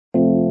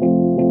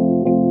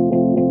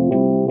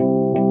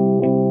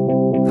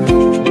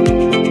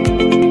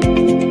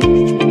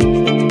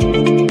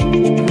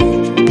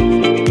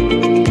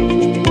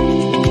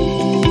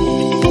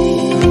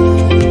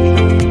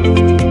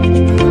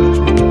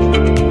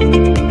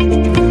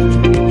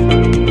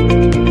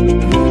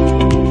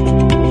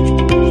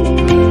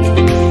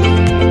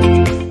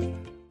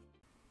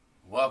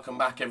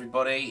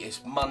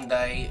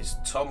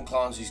Tom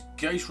Clancy's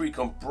Ghost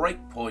Recon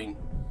Breakpoint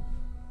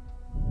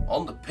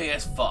on the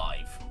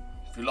PS5.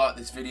 If you like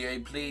this video,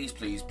 please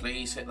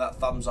hit that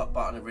thumbs up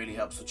button. It really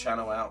helps the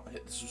channel out.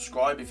 Hit the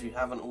subscribe if you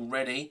haven't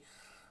already,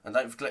 and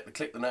don't forget to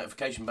click the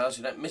notification bell so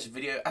you don't miss a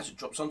video as it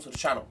drops onto the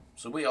channel.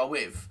 So we are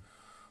with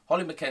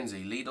Hollie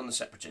Mackenzie, lead on the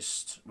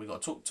Separatist. We've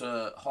got to talk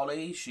to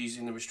Hollie. She's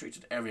in the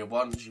restricted area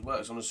 1. She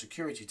works on a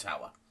security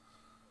tower.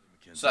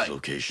 So,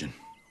 location.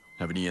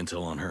 Have any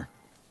intel on her?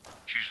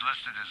 She's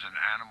listed as an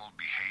animal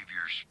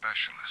behavior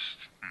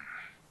specialist.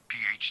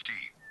 PhD,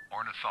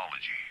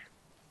 ornithology.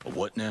 A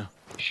what now?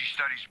 She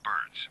studies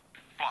birds,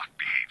 flock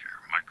behavior,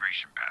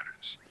 migration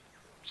patterns.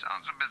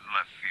 Sounds a bit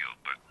left field,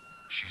 but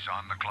she's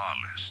on the claw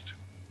list.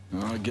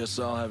 Well, I guess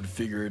I'll have to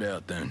figure it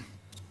out then.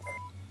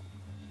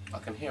 I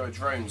can hear a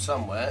drone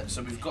somewhere,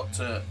 so we've got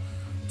to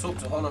talk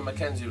to Hollie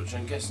Mackenzie, which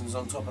I'm guessing is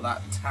on top of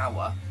that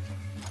tower.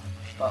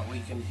 But we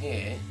can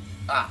hear...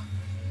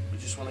 we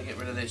just want to get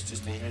rid of this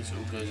just in case it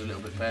all goes a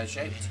little bit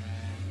pear-shaped.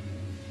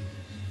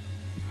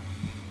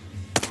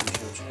 We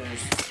shall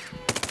just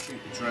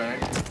shoot the drone.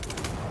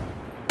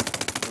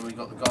 Then we've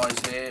got the guys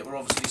here. We're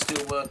obviously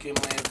still working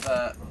with...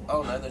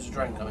 oh no, there's a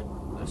drone coming.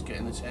 Let's get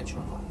in this hedge.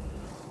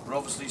 We're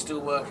obviously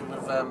still working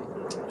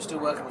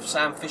with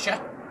Sam Fisher.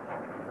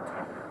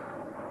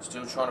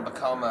 Still trying to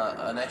become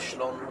an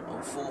echelon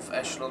or 4th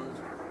echelon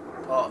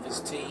part of his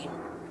team.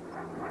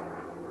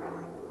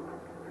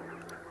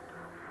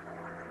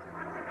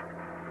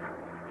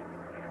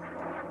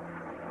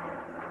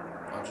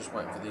 I'm just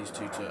waiting for these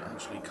two to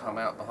actually come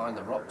out behind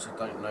the rocks. I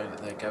don't know that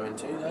they're going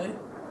to though.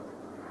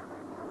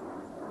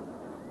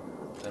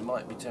 They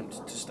might be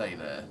tempted to stay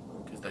there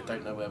because they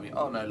don't know where we...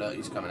 Oh no, look,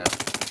 he's coming out.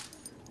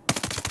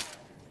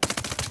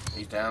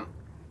 He's down.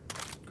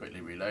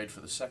 Quickly reload for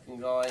the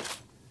second guy.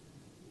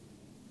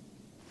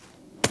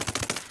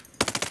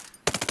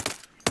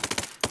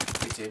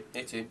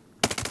 Hit him.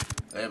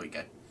 There we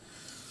go.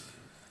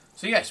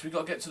 So yes, we've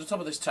got to get to the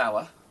top of this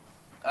tower.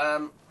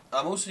 I'm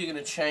also going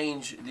to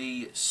change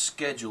the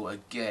schedule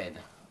again.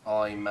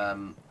 I've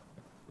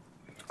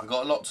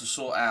got a lot to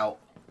sort out,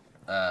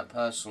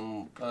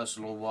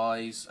 personal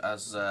wise,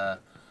 as I've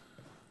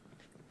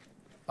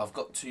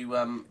got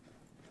to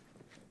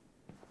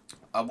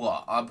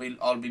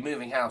I'll be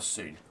moving house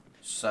soon.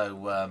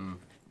 So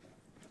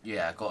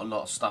yeah, I've got a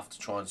lot of stuff to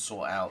try and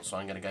sort out. So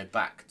I'm going to go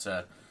back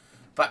to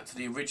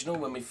the original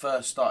when we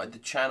first started the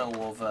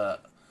channel of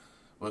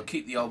we'll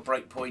keep the old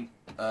Breakpoint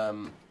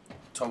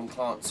Tom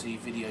Clancy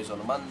videos on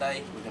a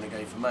Monday. We're going to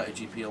go for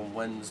MotoGP on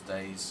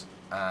Wednesdays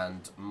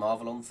and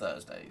Marvel on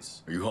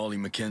Thursdays. Are you Hollie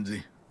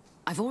Mackenzie?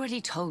 I've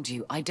already told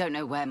you I don't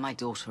know where my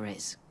daughter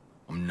is.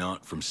 I'm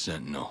not from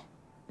Sentinel,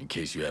 in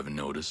case you haven't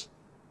noticed.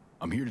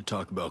 I'm here to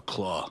talk about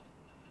Claw.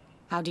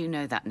 How do you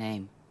know that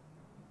name?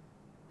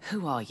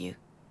 Who are you?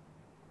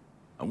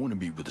 I want to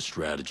meet with the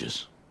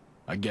Strategist.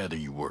 I gather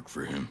you work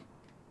for him.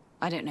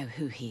 I don't know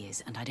who he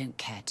is, and I don't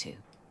care to.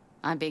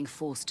 I'm being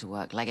forced to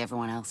work like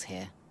everyone else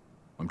here.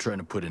 I'm trying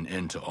to put an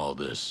end to all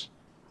this,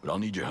 but I'll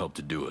need your help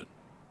to do it.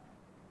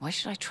 Why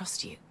should I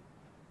trust you?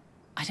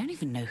 I don't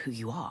even know who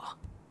you are.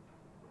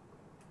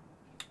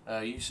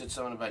 You said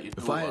something about your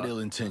daughter. If I had ill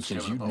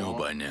intentions, you'd know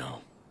by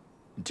now.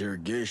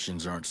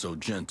 Interrogations aren't so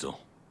gentle.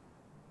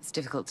 It's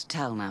difficult to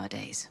tell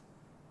nowadays.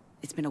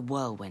 It's been a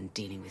whirlwind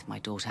dealing with my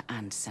daughter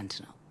and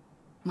Sentinel.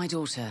 My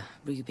daughter,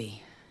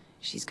 Ruby,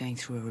 she's going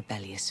through a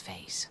rebellious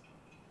phase.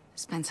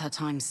 Spends her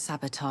time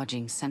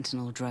sabotaging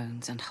Sentinel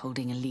drones and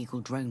holding illegal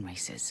drone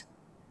races.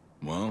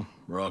 Well,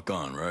 rock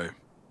on, right?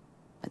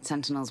 But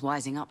Sentinel's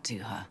wising up to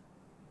her.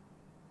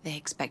 They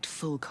expect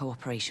full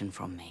cooperation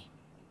from me.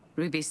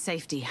 Ruby's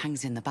safety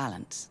hangs in the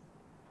balance.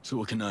 So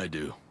what can I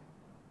do?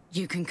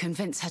 You can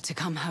convince her to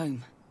come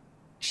home.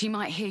 She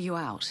might hear you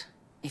out,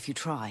 if you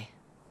try.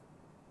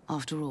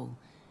 After all,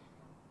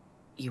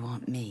 you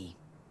aren't me.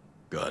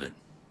 Got it.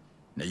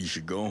 Now you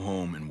should go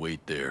home and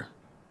wait there.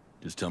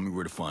 Just tell me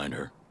where to find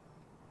her.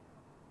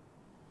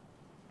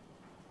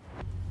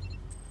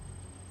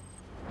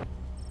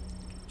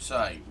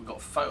 So, we've got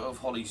a photo of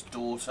Hollie's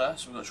daughter,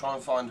 so we've got to try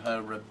and find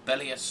her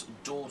rebellious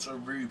daughter,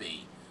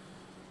 Ruby.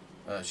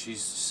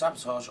 She's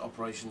sabotage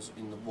operations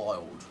in the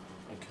wild.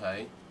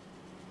 Okay.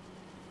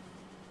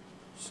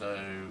 So,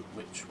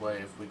 which way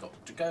have we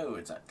got to go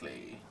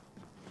exactly?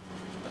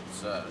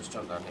 Let's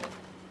jump down here.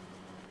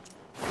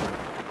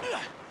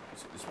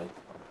 Is it this way?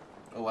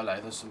 Oh, hello,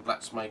 there's some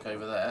black smoke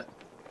over there.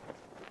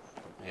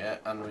 Yeah,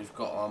 and we've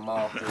got our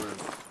marker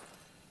of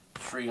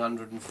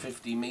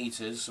 350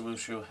 meters, so we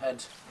shall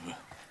head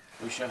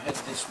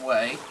this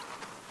way.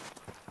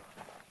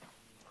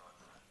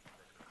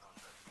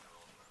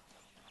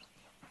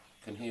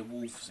 Can hear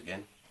wolves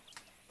again.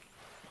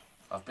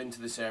 I've been to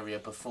this area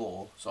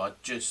before, so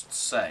I'd just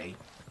say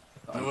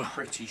that I'm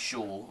pretty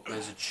sure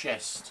there's a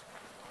chest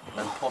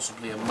and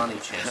possibly a money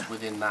chest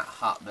within that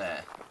hut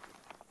there.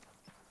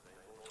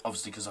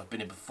 Obviously, because I've been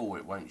here before,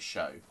 it won't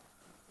show.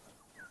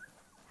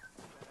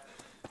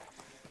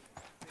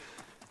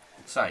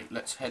 So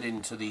let's head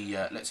into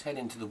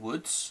the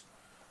woods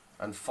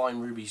and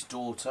find Ruby's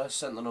daughter.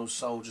 Sentinel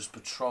soldiers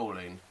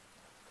patrolling.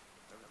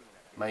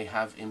 may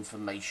have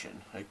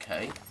information.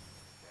 Okay.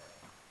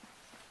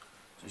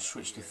 So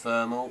switch to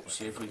thermal,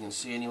 see if we can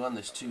see anyone.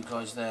 There's 2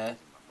 guys there.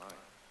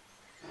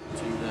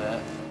 2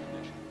 there.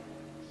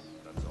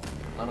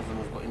 None of them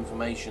have got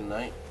information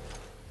though.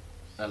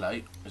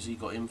 Hello. Has he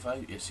got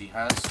info? Yes, he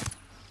has.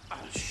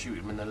 Shoot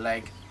him in the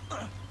leg.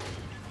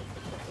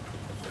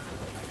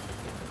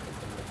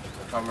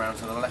 Come round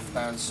to the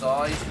left-hand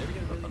side.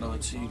 Got another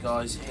 2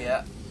 guys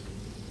here.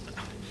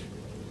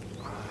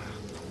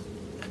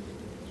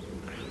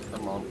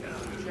 Come on.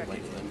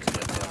 Wait for them to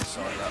get the other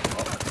side of that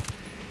block.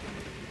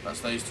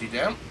 That's those 2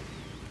 down.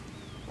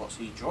 What's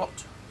he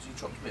dropped? Has he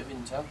dropped a bit of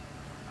intel?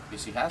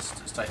 Yes, he has.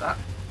 Let's take that.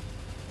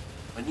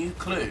 A new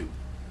clue.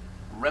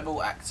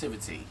 Rebel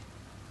activity.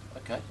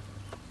 Okay.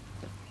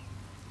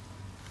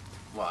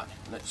 Right,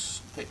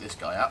 let's pick this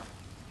guy up.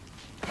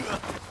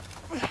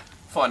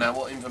 Find out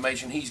what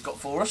information he's got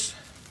for us.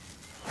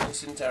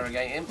 Let's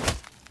interrogate him.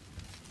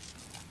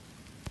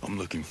 I'm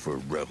looking for a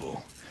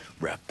rebel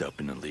wrapped up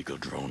in illegal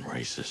drone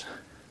races.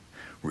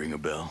 Ring a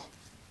bell?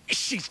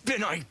 She's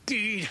been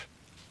ID'd.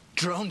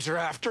 Drones are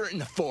after her in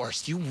the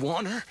forest. You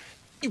want her?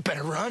 You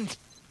better run.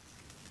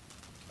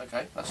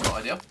 Okay, that's not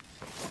ideal.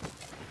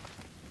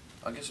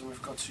 I guess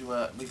we've got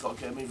to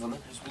get a move on then.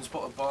 It's been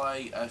spotted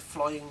by a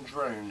flying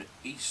drone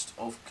east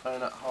of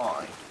Kernot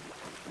High.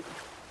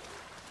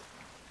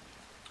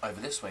 Over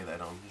this way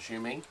then, I'm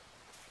assuming.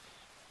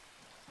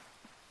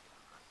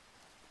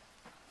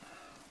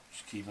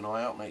 Just keep an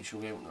eye out, make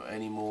sure we haven't got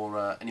any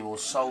more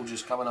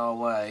soldiers coming our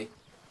way.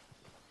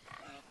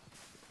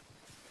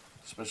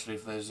 Especially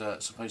if there's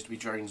supposed to be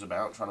drones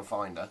about trying to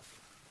find her.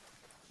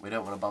 We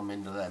don't want to bump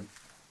into them.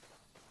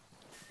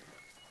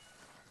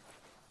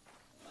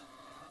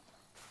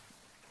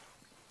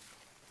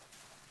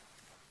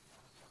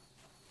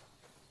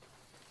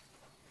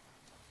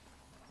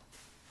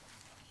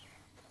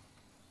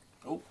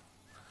 Oh,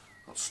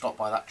 got stopped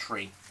by that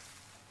tree.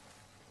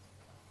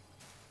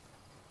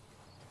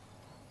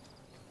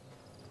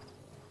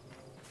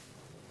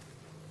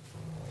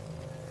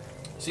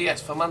 So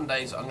yes, for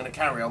Mondays I'm going to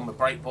carry on with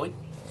Breakpoint.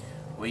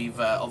 We've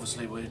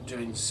obviously we're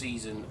doing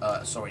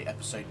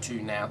episode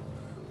 2 now.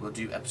 We'll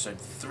do episode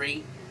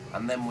 3,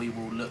 and then we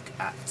will look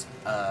at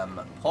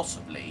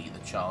possibly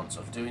the chance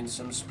of doing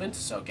some Splinter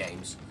Cell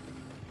games,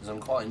 because I'm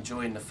quite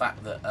enjoying the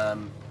fact that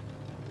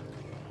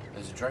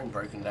there's a drone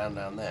broken down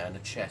there and a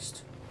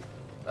chest.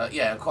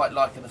 Yeah, I'm quite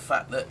liking the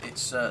fact that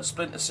it's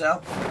Splinter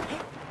Cell.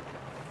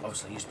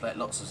 Obviously, I used to play it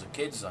lots as a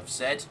kid, as I've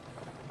said.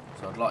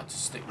 So I'd like to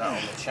stick that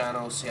on the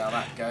channel, see how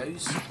that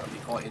goes. That'd be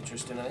quite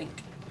interesting, I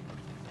think.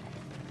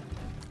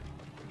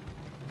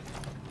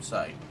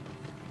 So,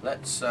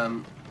 let's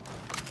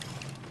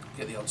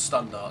get the odd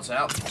stun darts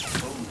out.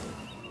 Ooh.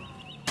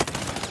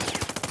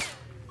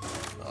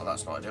 Oh,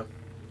 that's not ideal.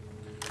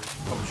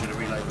 Probably should have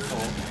reloaded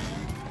before.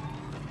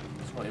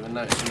 It's not even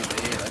noticing it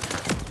here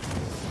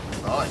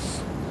though.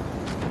 Nice.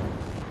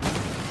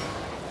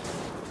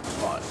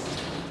 Right.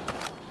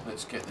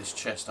 Let's get this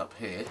chest up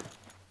here.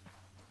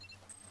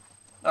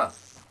 Ah,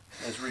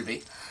 there's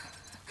Ruby.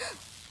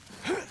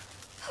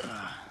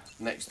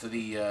 Next to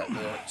the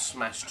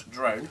smashed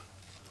drone.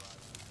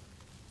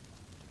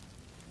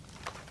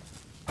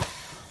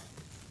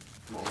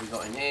 What have we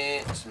got in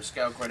here? Some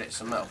scale credits,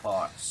 some metal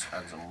parts,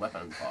 and some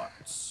weapon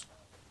parts.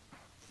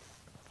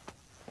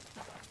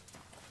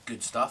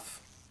 Good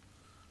stuff.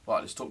 Right,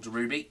 let's talk to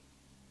Ruby.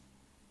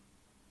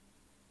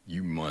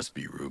 You must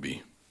be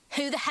Ruby.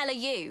 Who the hell are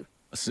you?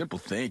 A simple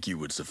thank you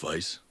would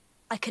suffice.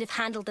 I could have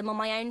handled them on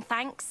my own,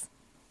 thanks.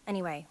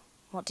 Anyway,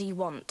 what do you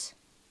want?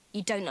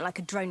 You don't look like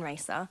a drone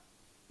racer.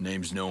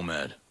 Name's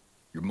Nomad.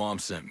 Your mom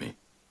sent me.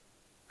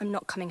 I'm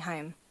not coming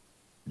home.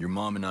 Your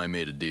mom and I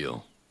made a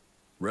deal.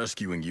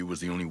 Rescuing you was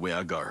the only way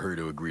I got her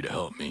to agree to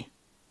help me.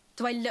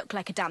 Do I look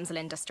like a damsel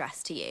in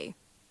distress to you?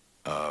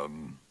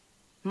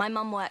 My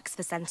mum works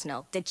for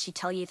Sentinel. Did she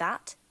tell you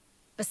that?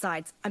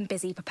 Besides, I'm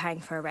busy preparing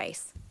for a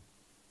race.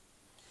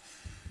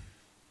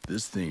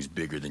 This thing's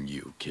bigger than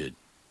you, kid.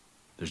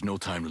 There's no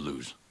time to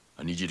lose.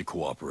 I need you to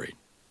cooperate.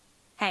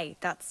 Hey,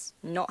 that's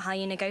not how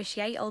you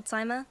negotiate,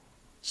 old-timer.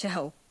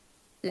 Chill.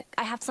 Look,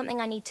 I have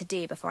something I need to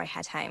do before I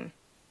head home.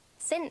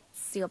 Since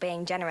you're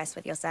being generous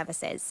with your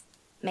services,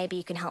 maybe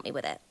you can help me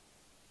with it.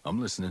 I'm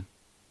listening.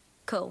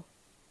 Cool.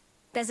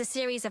 There's a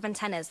series of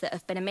antennas that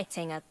have been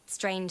emitting a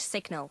strange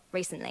signal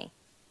recently.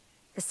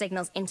 The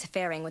signal's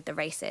interfering with the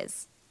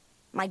races.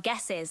 My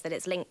guess is that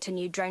it's linked to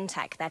new drone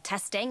tech they're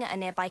testing at a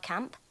nearby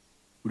camp.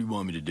 What do you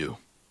want me to do?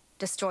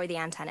 Destroy the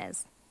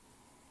antennas.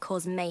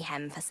 Cause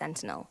mayhem for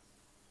Sentinel.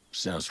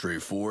 Sounds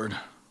straightforward.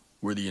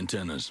 Where are the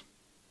antennas?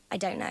 I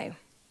don't know.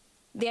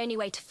 The only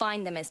way to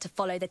find them is to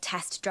follow the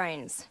test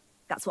drones.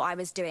 That's what I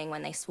was doing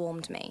when they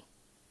swarmed me.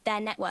 Their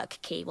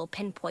network key will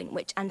pinpoint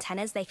which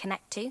antennas they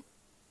connect to.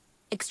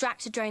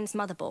 Extract a drone's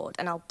motherboard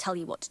and I'll tell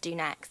you what to do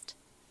next.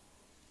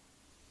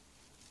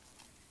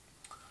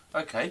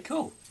 Okay,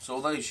 cool. So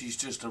although she's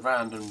just a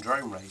random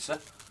drone racer,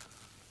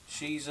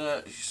 she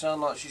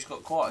sounds like she's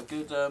got quite a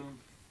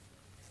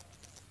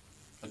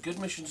good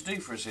mission to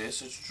do for us here.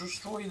 So to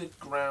destroy the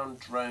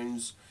ground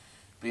drones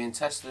Being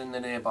tested in the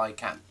nearby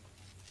camp.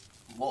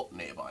 What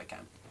nearby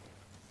camp?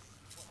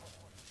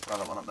 Oh,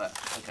 that one up there.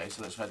 Okay,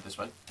 so let's head this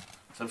way.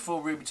 So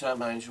before Ruby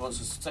turned home, she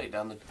wants us to take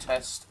down the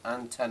test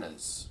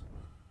antennas.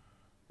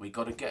 We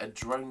got to get a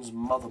drone's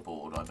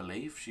motherboard, I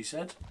believe, she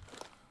said.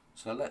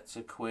 So let's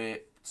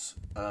equip...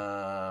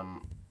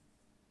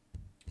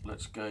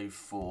 let's go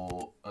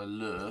for a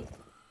lure.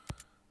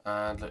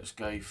 And let's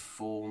go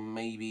for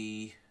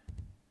maybe...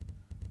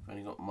 I've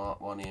only got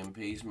Mark 1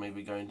 EMPs.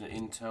 Maybe go into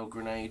Intel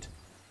grenade.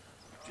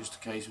 Just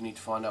in case we need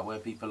to find out where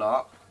people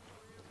are.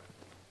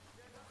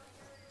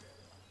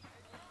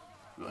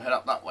 We'll head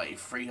up that way,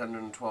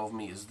 312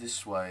 meters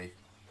this way.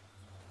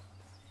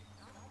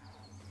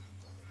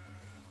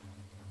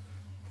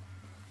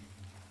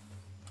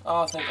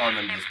 Oh, I think I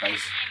remember this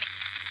base.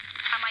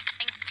 Am I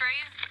coming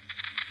through?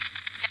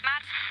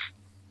 Nomad?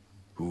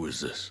 Who is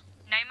this?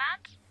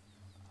 Nomad?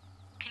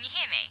 Can you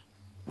hear me?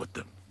 What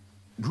the...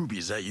 Ruby,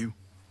 is that you?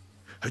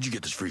 How'd you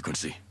get this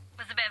frequency?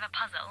 Was a bit of a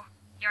puzzle.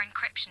 Your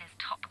encryption is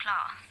top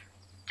class.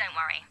 Don't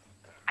worry.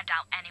 I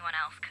doubt anyone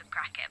else could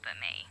crack it but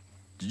me.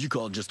 Did you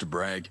call just to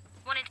brag?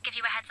 Wanted to give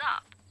you a heads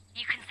up.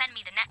 You can send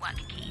me the network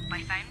key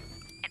by phone.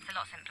 It's a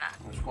lot simpler.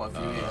 There's quite a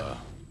few here.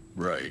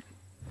 Right.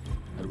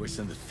 How do I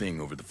send the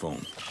thing over the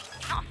phone?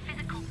 It's not a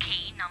physical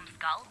key,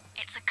 numbskull.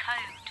 It's a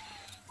code.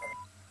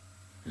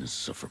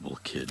 Insufferable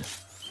kid.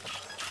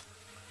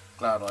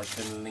 Glad I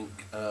can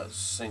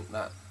sync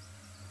that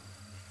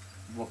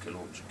rocket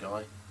launcher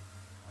guy.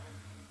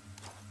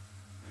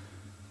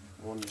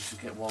 I wanted to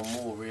get one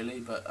more really,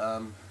 but I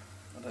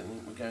don't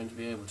think we're going to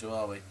be able to,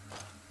 are we?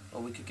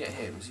 Or we could get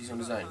him, because he's on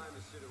his own.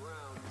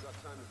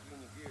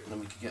 And then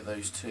we could get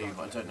those two,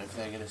 but I don't know if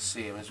they're going to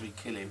see him as we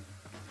kill him.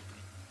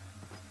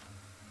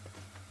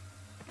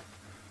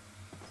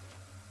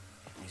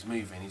 He's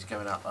moving, he's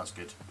going up, that's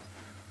good.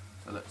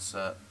 So let's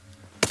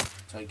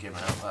take him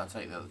out, I'll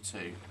take the other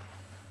two.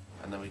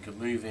 And then we could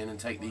move in and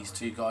take these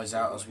two guys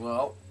out as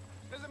well.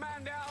 There's a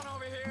man down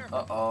over here.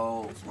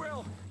 Uh-oh. It's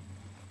Will.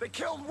 They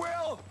killed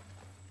Will.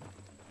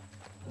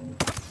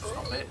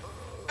 Stop it.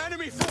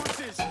 Enemy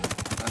forces.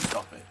 And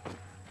stop it.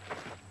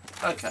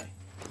 Okay.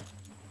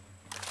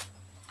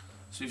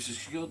 So we've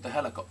secured the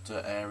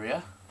helicopter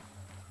area.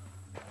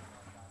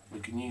 We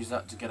can use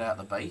that to get out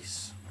of the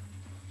base.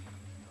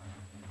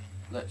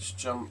 Let's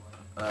jump.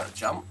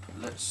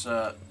 Let's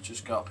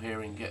just go up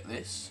here and get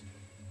this.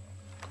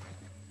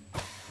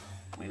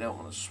 We don't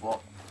want to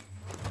swap.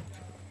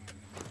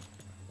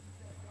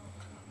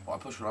 Well, I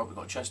push her up. We've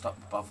got a chest up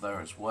above there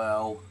as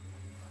well.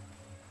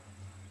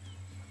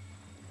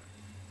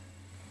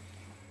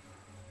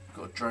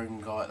 Got a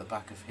drone guy at the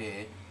back of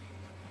here.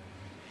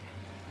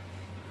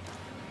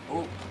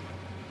 Oh.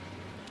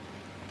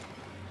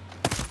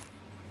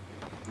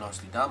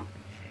 Nicely done.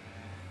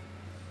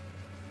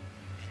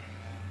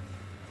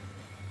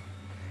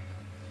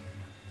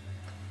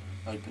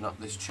 Open up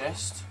this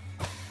chest.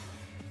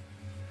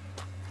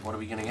 What are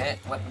we going to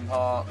get? Weapon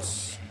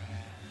parts.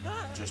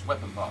 Just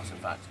weapon parts, in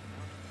fact.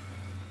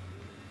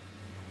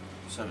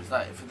 So is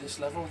that it for this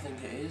level? I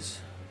think it is.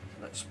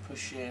 Let's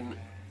push in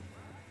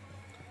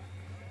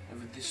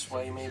over this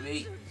way,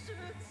 maybe.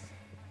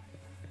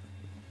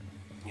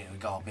 Yeah, we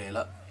got up here,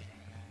 look.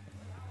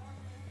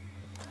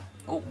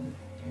 Oh.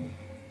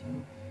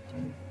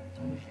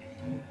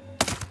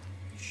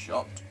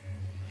 Shot.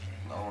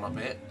 Another one up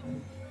here.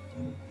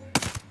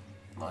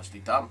 Nicely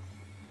done.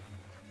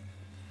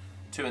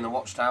 Two in the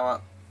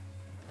watchtower.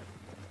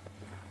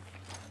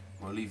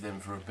 We'll leave them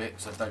for a bit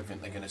because I don't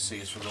think they're going to see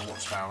us from the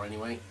watchtower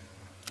anyway.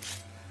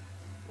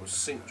 We'll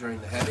sink during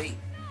the heavy.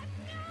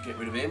 Get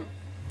rid of him.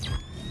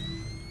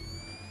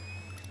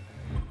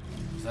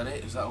 Is that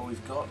it? Is that all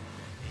we've got?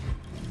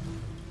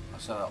 I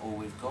say that all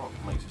we've got.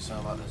 Makes it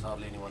sound like there's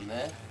hardly anyone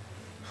there.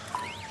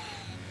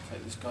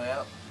 Take this guy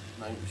out.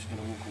 No, we're just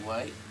going to walk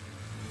away.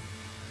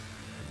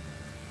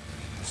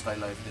 Stay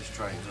low for this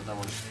drone because I don't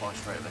want it to fly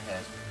straight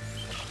overhead.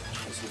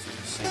 Let's see if we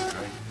can sink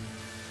drone.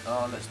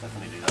 Oh, let's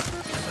definitely do that.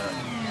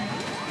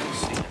 He's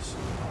seen us.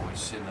 Oh,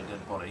 he's seen the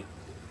dead body.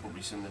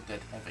 Probably seen the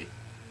dead heavy.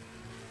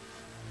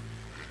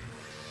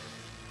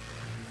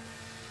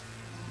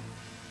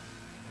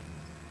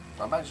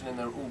 I'm imagining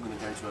they're all going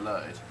to go to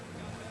alerted.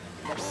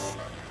 Yes.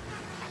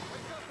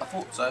 I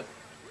thought so.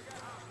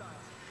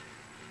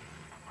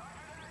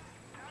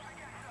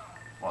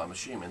 Well, I'm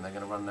assuming they're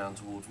going to run down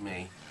towards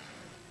me.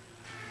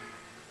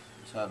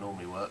 That's how it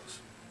normally works.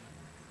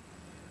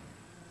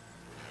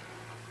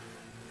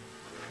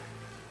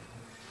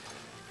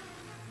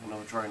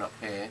 Another drone up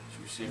here.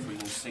 Should we see if we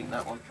can sink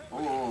that one?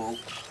 Oh!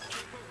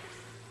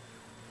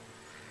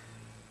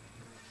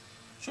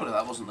 Surely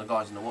that wasn't the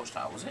guys in the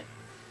watchtower, was it?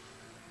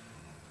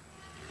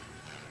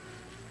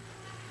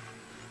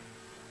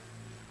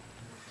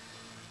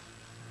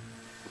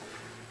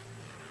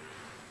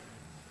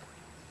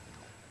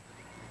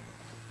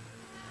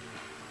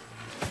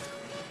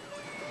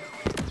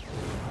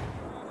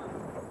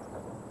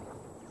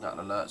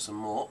 That'll alert some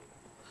more.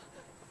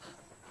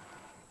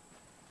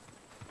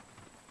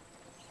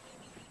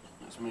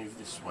 Let's move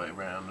this way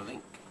around, I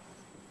think.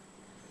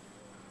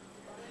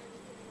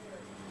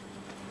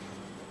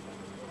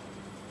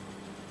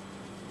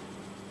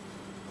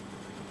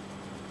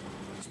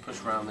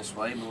 round this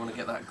way. We want to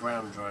get that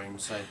ground drone,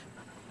 so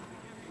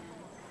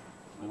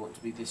we want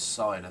to be this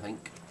side, I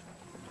think.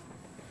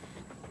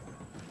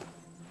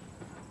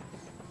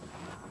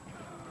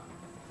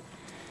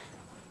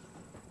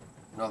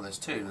 Oh, there's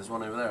two. There's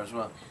one over there as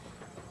well.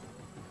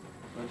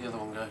 Where'd the other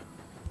one go?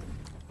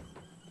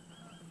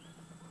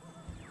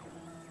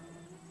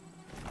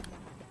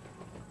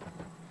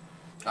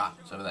 Ah,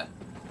 it's over there.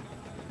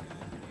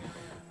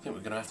 I think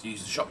we're going to have to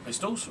use the shock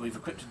pistol, so we've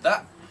equipped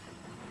that.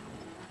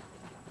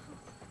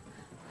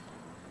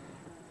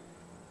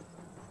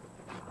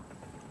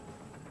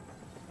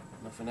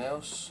 Nothing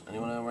else?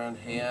 Anyone around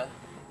here?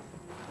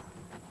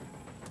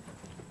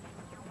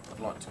 I'd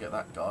like to get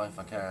that guy if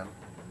I can.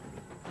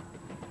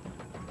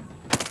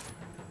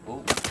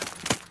 Oh,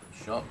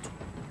 shot.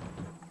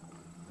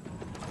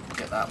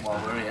 Get that while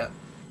we're here.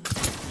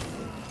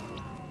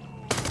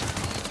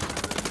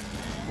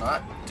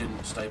 Right,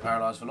 didn't stay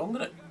paralysed for long,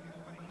 did it?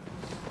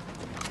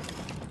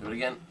 Do it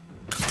again.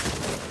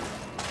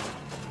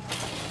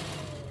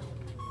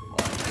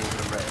 Right, into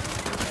the red.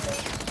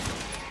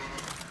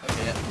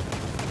 Okay, yeah.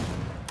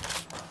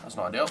 That's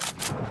not ideal.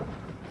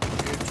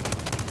 Good.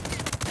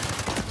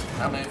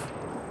 Now move.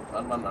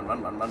 Run, run, run,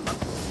 run, run, run, run.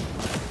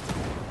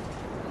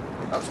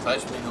 That was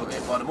close when we got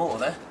hit by the mortar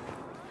there.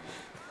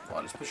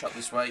 Right, let's push up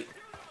this way.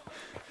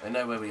 They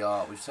know where we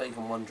are. We've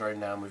taken one drone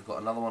down. We've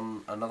got another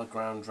one, another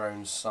ground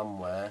drone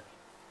somewhere.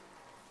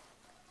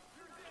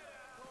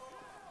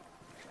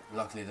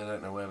 Luckily, they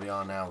don't know where we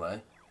are now,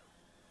 though.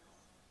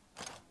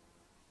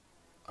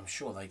 I'm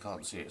sure they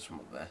can't see us from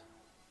up there.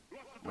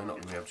 We're not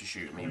going to be able to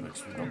shoot them either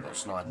because we've not got a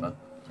sniper.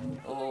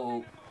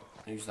 Oh,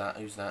 who's that?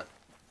 Who's that?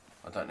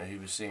 I don't know who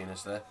was seeing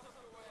us there.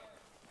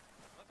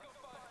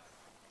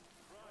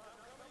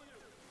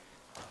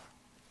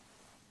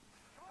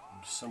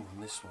 There's someone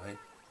this way.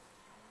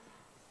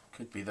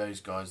 Could be those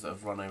guys that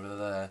have run over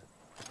there.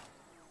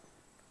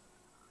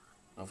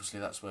 Obviously,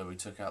 that's where we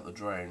took out the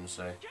drone,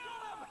 so.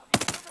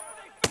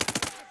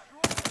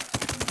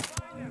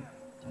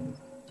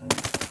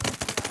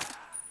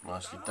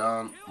 Nicely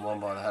done. One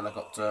by the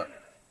helicopter.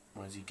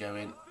 Where's he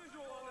going?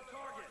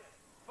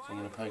 Is he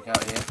going to poke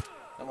out here?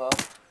 Come on.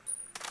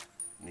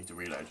 Need to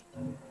reload.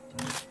 Come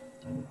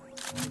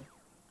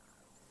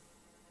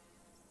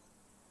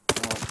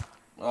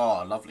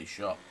on. Oh, lovely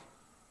shot.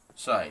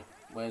 So,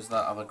 where's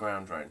that other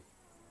ground drone?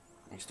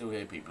 You still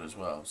hear people as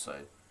well, so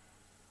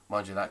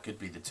mind you, that could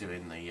be the two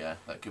in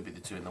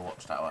the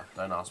watchtower.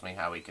 Don't ask me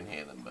how he can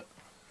hear them, but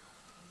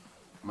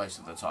most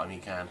of the time he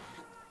can.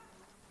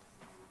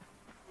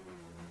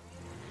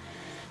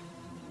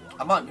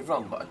 I might be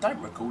wrong, but I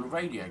don't recall a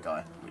radio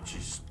guy, which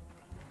is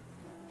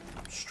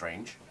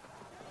strange.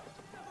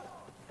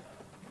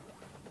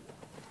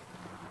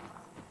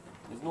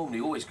 We've normally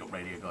always got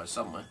radio guys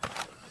somewhere.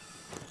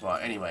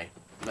 Right, anyway,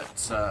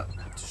 let's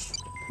just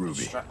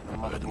distract the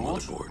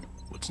motherboard.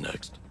 What's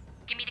next?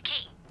 Give me the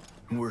key.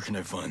 Where can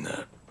I find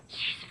that?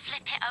 Just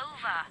flip it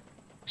over.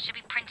 Should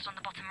be printed on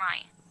the bottom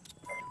right.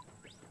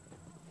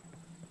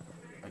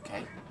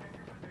 Okay.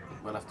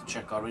 We'll have to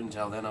check our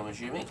intel then, I'm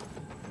assuming.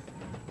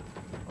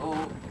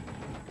 Oh,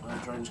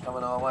 that drone's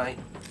coming our way.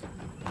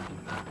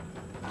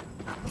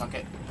 Fuck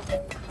it.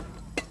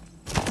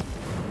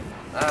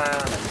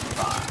 And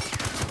fire.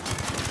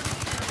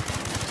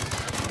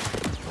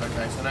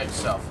 Okay, so note to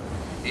self.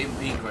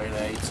 EMP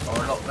grenades are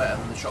a lot better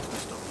than the shock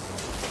pistol.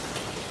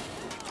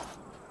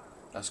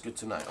 That's good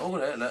to know. Oh,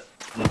 look.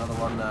 Another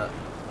one,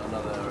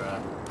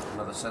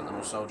 another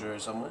sentinel soldier here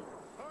somewhere.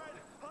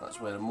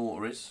 That's where the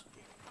mortar is.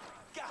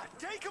 God,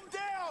 take him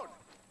down!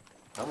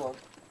 Come on.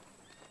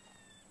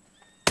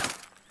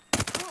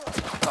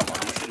 Come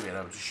on, you should have been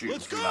able to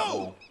shoot through that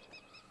wall.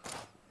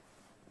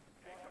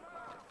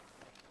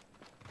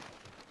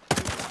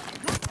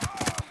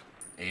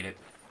 Eat it.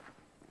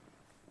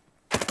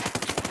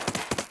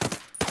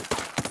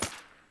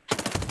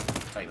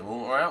 Take the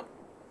mortar out.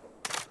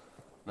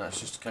 Now it's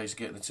just a case of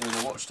getting the two in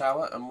the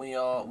watchtower, and we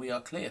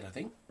are cleared, I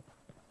think.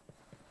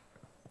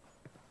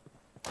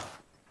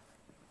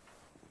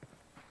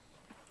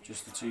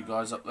 Just the two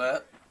guys up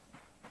there.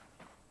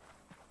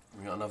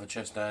 We got another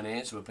chest down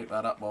here, so we'll pick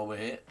that up while we're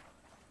here.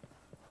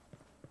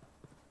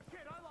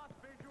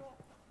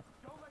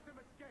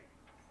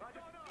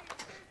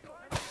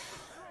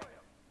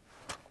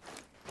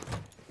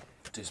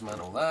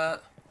 Dismantle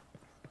that.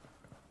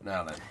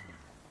 Now then.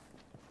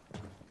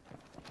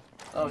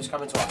 Oh, he's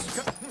coming to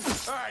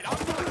us. Alright, I'll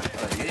do it.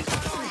 There he is.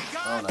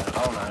 Oh no,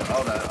 oh no,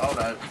 oh no, oh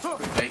no.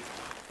 Quickly.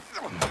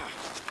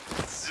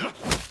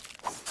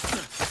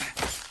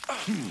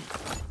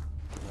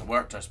 It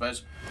worked, I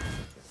suppose.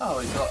 Oh,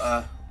 we've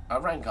got a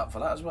rank up for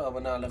that as well.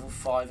 We're now level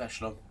 5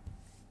 Echelon.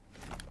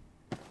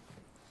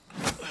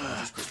 I'll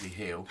just quickly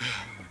heal.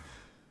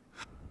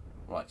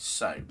 Right,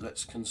 so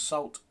let's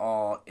consult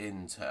our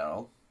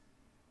intel.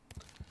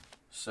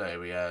 So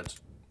we had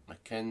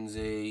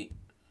Mackenzie.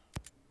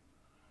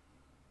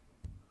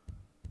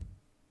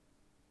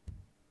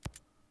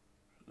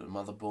 The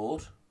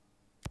motherboard.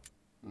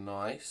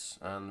 Nice.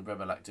 And the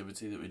rebel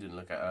activity that we didn't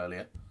look at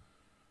earlier.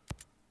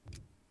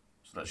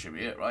 So that should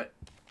be it, right?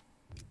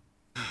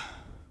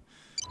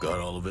 Got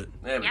all of it?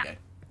 There we Yep. go.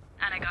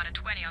 And I got a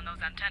 20 on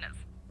those antennas.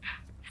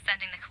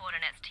 Sending the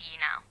coordinates to you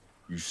now.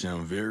 You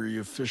sound very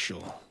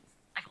official.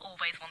 I've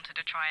always wanted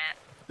to try it.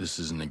 This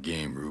isn't a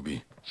game,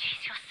 Ruby.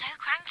 Jeez, you're so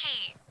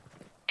cranky.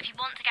 If you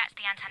want to get to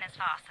the antennas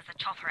fast, there's a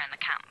chopper in the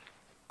camp.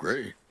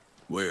 Great.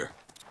 Where?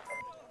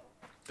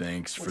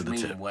 Thanks What for do you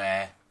the mean tip.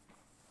 where?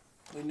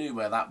 We knew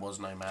where that was,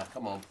 Nomad.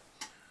 Come on.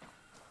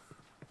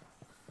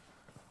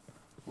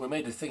 We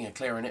made a thing of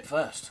clearing it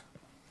first,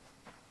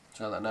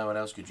 so that no one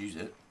else could use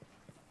it.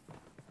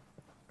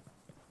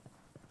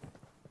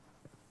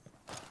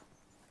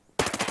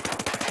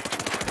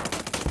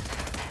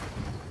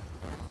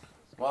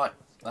 Right,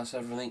 that's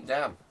everything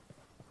down.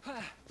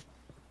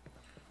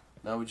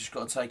 Now we just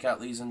got to take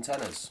out these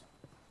antennas.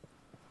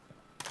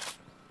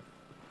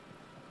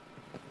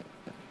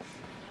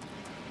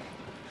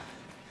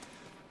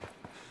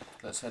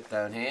 Let's head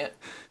down here.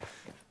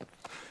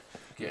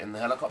 Get in the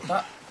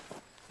helicopter.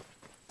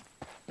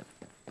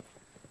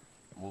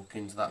 Walk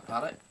into that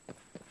pallet.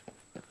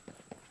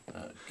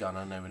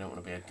 Gunner, no, we don't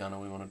want to be a gunner,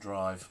 we want to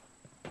drive.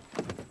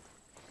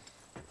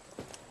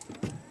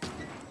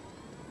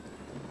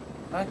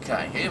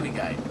 Okay, here we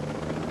go.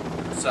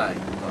 So,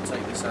 I'll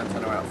take this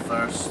antenna out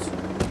first.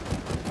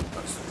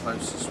 That's the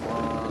closest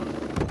one.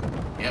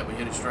 Yeah, we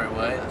hit it straight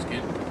away, that's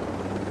good.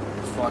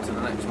 Let's fly to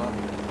the next one.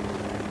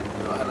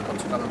 We've got a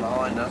helicopter coming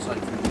behind us,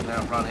 hopefully we can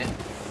outrun it.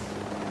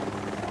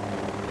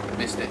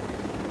 Missed it.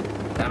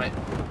 Damn it.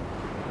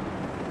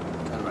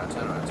 Turn around,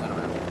 turn around, turn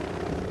around.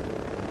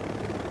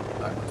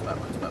 Backwards,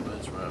 backwards,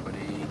 backwards. Right,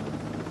 ready.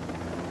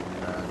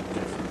 And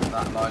go through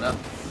that line up.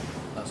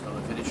 That's got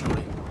to finish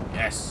surely.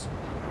 Yes.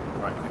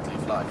 Right, quickly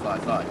fly, fly,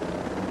 fly.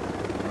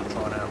 I'll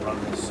try and outrun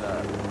this, these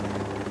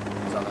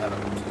other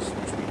helicopters,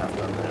 which we have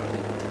done there, I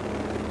think.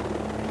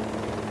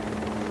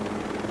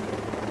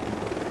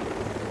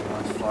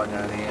 Let's fly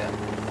down here.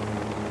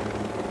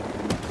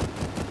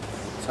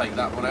 Take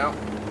that one out.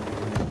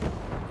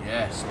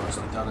 Yes,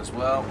 nicely done as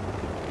well.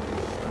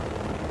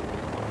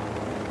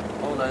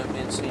 Oh no,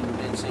 being seen,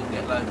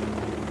 get low.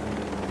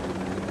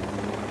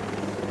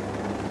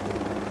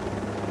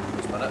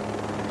 That's better.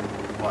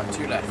 Right,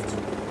 2 left.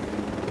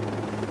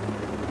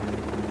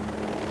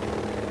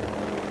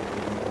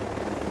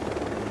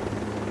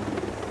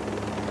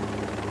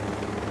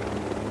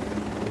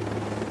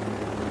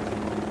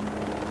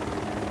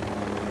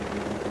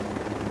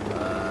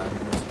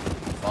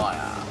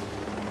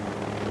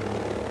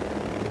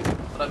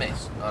 I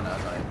miss? Oh no, I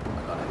got it.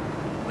 I got it.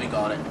 We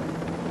got it.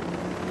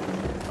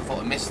 I thought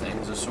I missed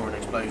things. I saw an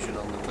explosion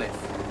on the cliff.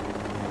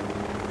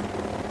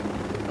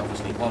 And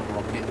obviously one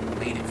rocket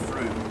made it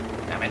through.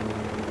 Damn it.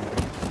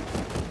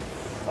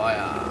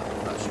 Fire.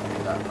 That should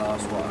be that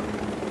last one.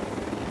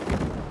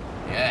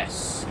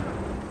 Yes.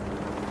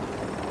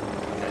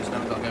 Okay, so now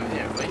we've got to go over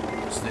here, have we?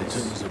 What's this?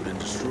 Antennas have been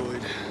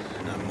destroyed,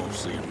 and I'm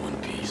mostly in one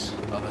piece.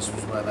 Oh, this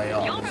was where they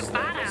are. You're a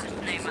badass,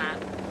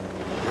 Nomad.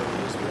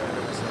 This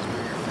badass has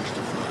bigger fish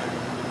to fry.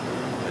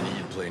 I need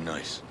you to play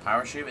nice.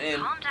 Parachute in.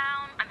 Calm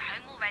down, I'm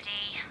home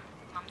already.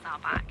 Mum's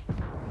out back.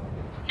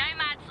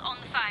 Nomad's on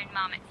the phone,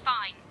 Mum, it's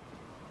fine.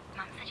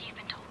 Mum said you've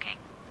been talking.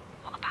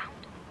 What about?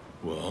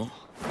 Well,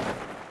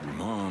 your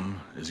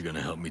mom is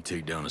gonna help me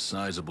take down a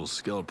sizable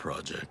skull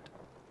project.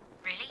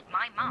 Really?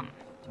 My mum?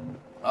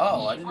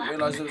 Oh, I didn't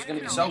realise there was going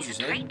to be soldiers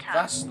here.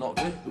 That's not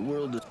good. The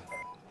world is...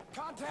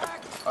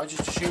 I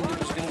just assumed it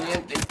was going to be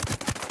empty.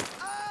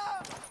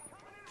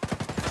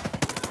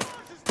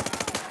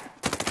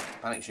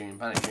 Panic shooting,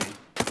 panic shooting.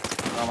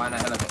 Oh, and a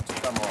helicopter,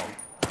 come on.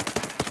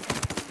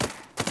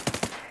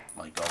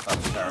 My god, that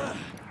was terrible.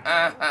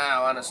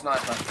 Ow, and a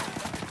sniper.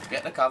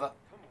 Get the cover.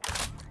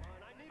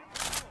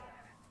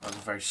 That was a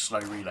very slow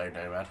reload,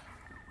 Nomad.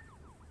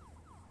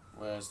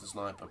 Where's the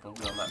sniper?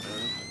 Probably on that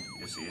building.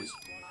 Yes, he is.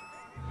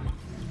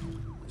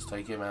 Let's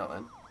take him out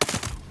then.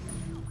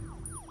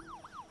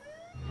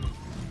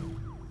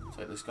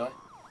 Take this guy.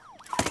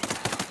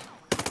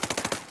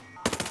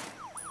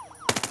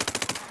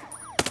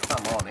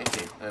 Come on, hit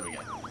him. There we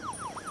go.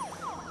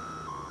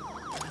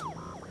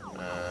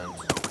 And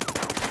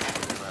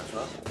him as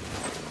well.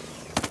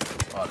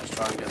 Right, let's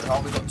try and get the...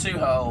 Oh, we've got 2...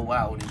 Oh,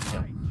 wow, we need to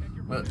kill.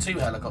 We've got 2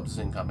 helicopters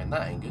incoming.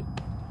 That ain't good.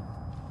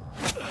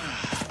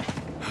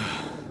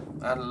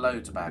 And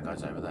loads of bad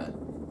guys over there.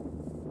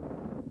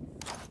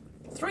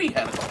 3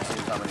 helicopters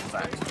incoming, in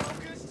fact.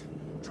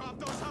 Drop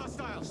those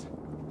hostiles.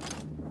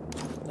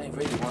 They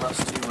really want us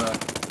to,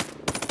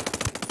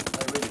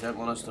 they really don't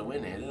want us to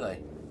win here, do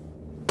they?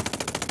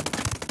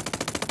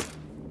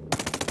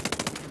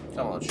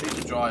 Come on, shoot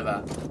the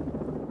driver.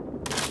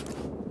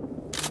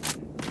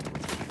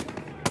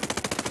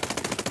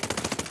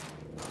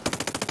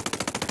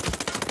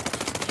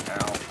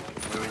 Ow.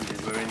 We're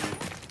injured, we're injured.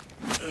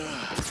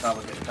 Get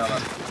cover, get cover.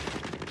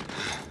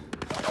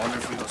 I wonder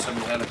if we got so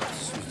many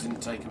helicopters. We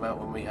didn't take them out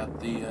when we had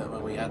the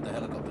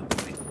helicopter,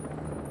 did we?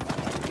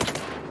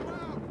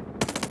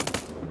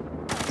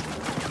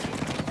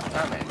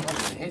 Damn it, I'm going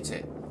to hit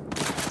it.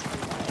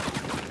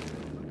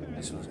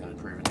 This one's going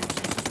to prove a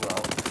nuisance as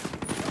well.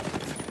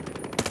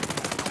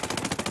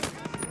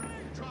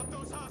 Drop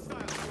those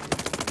hostiles.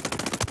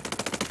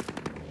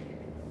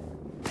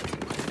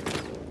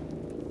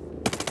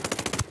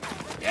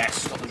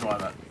 Yes, got the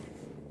driver.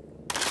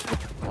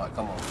 Right,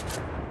 come on.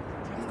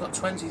 We've got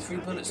 23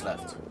 bullets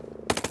left.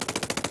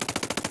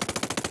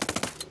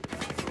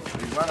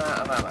 We've run out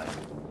of ammo.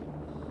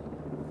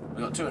 We've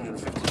got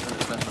 250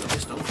 bullets left with a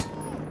pistol.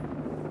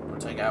 We'll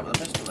take it out with a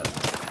pistol then.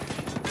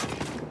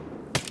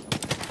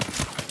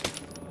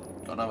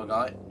 Got another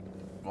guy.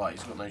 Right,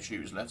 he's got no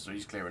shooters left, so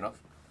he's clear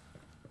enough.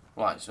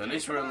 Right, so at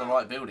least we're in the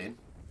right building.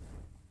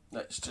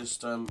 Let's just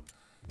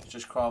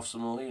craft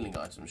some more healing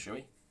items, shall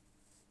we?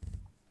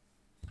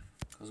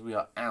 Because we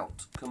are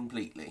out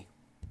completely.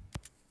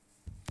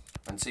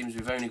 And it seems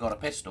we've only got a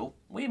pistol.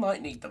 We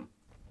might need them.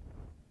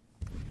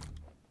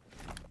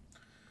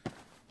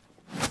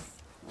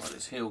 Right,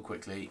 let's heal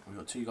quickly. We've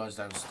got 2 guys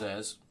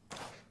downstairs.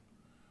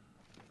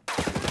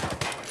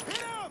 Hit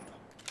him!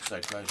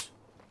 So close.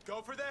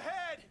 Go for the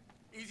head!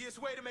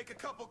 Easiest way to make a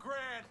couple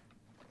grand.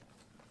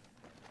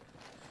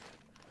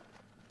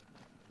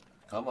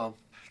 Come on.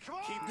 Come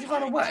on! You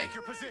run away. Take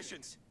your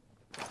positions.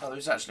 Oh,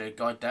 there's actually a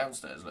guy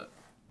downstairs, look.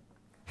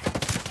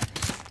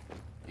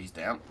 He's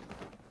down.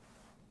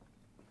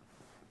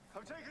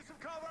 I'm taking some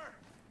cover.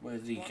 Where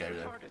did he go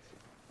then?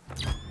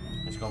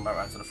 He's gone back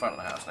round to the front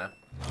of the house now.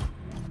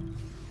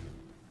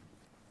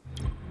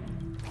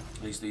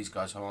 At least these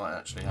guys might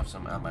actually have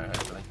some ammo,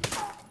 hopefully.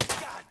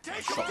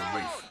 I shot the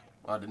roof.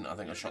 I didn't, I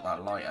think I shot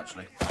that light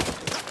actually.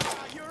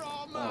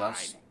 Oh,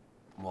 that's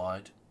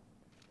wide.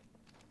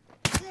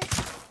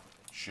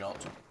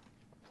 Shot.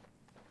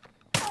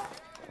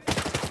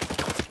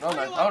 Oh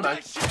no, oh no.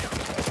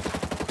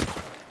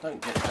 Don't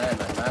get there,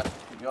 no man.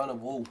 Get behind a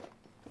wall.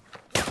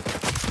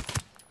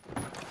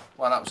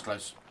 Wow, that was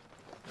close.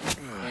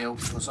 Heal.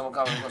 Got someone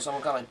coming, got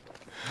someone coming.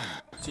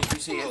 See if you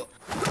see it.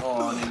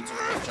 Oh, I need to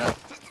take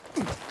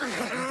a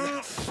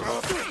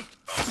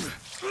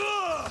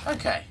picture.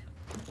 Okay.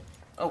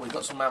 Oh, we've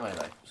got some ammo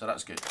though, so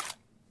that's good.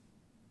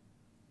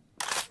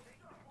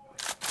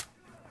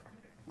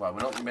 Right,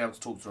 we're not going to be able to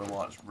talk to her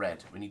while it's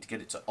red. We need to get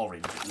it to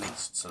orange at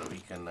least, so that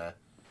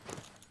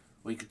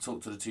we can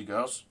talk to the 2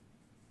 girls.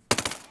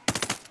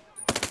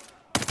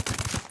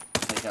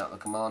 Take out the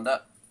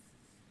commander.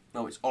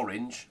 No, it's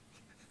orange.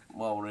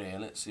 While we're here,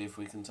 let's see if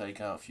we can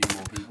take out a few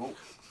more people.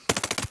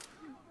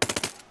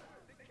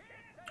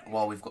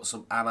 While we've got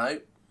some ammo.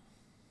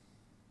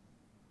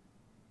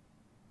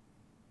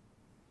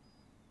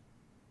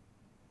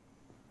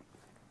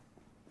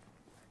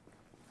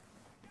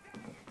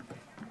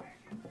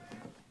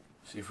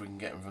 See if we can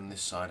get them from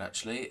this side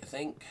actually, I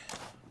think.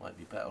 Might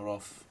be better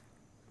off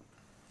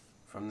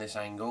from this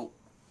angle.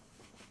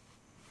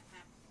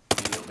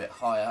 Be a little bit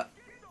higher.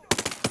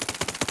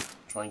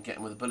 Try and get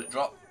him with a bullet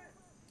drop.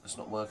 That's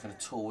not working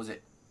at all, is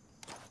it?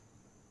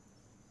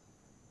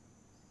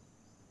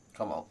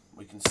 Come on,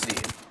 we can see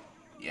him.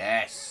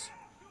 Yes!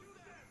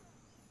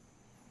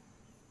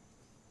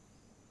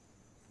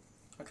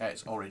 Okay,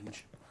 it's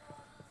orange.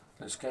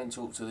 Let's go and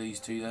talk to these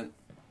 2 then.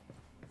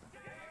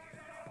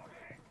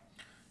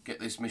 Get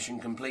this mission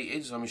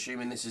completed, so I'm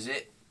assuming this is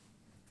it.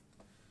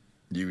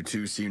 You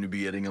 2 seem to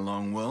be getting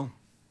along well.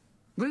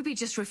 Ruby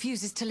just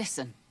refuses to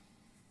listen.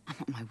 I'm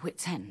at my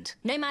wit's end.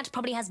 Nomad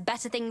probably has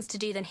better things to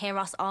do than hear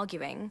us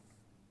arguing.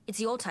 It's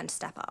your turn to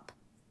step up.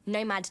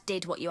 Nomad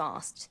did what you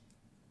asked.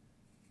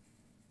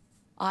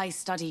 I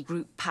study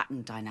group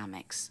pattern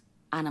dynamics,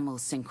 animal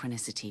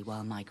synchronicity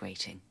while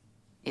migrating.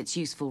 It's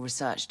useful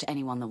research to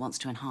anyone that wants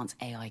to enhance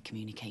AI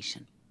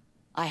communication.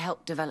 I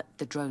helped develop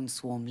the drone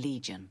swarm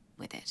Legion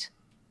with it.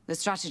 The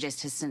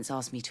Strategist has since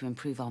asked me to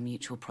improve our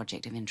mutual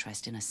project of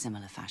interest in a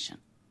similar fashion.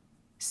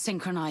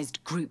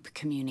 Synchronized group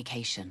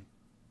communication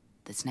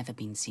that's never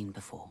been seen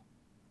before.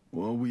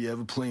 Well, we have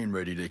a plan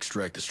ready to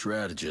extract the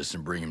Strategist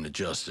and bring him to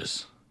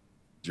justice.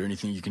 Is there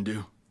anything you can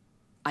do?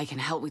 I can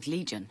help with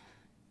Legion.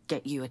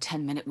 Get you a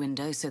 10-minute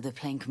window so the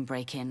plane can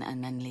break in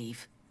and then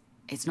leave.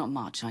 It's not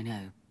much, I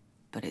know,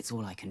 but it's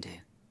all I can do.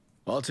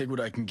 I'll take what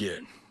I can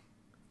get.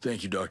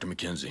 Thank you, Dr.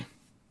 Mackenzie.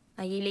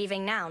 Are you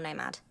leaving now,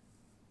 Nomad?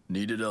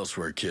 Needed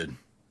elsewhere, kid.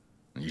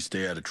 And you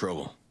stay out of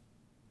trouble.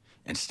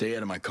 And stay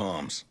out of my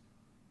comms.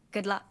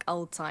 Good luck,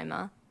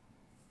 old-timer.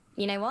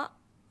 You know what?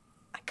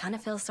 I kind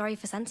of feel sorry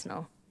for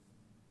Sentinel.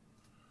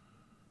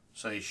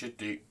 So you should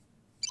do.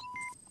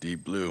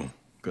 Deep Blue,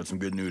 got some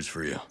good news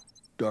for you.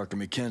 Dr.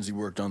 Mackenzie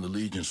worked on the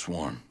Legion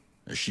swarm.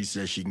 As she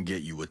says she can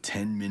get you a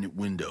 10-minute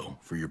window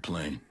for your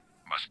plane.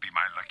 Must be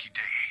my lucky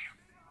day.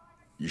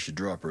 You should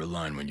drop her a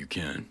line when you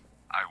can.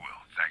 I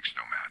will, thanks,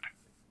 Nomad.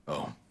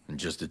 Oh, and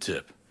just a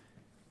tip.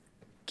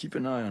 Keep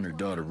an eye on her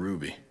daughter,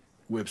 Ruby.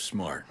 Whip's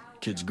smart.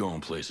 Kid's going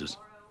places.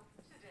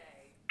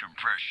 To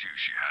impress you,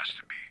 she has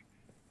to be.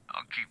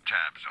 I'll keep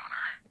tabs on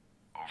her.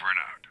 Over and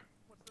out.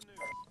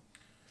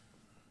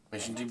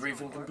 Mission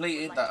debriefing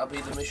completed. That'll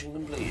be the mission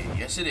completed.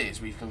 Yes, it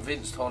is. We've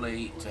convinced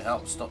Hollie to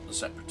help stop the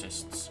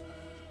Separatists.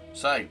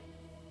 So,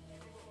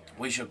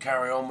 we shall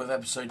carry on with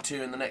episode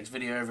 2 in the next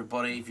video,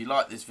 everybody. If you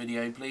like this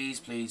video, please,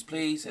 please,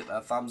 please hit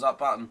that thumbs up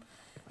button.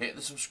 Hit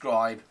the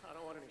subscribe.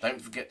 Don't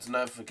forget the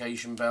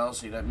notification bell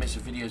so you don't miss a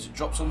video as it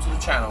drops onto the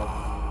channel.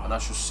 And I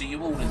shall see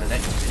you all in the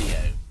next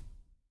video.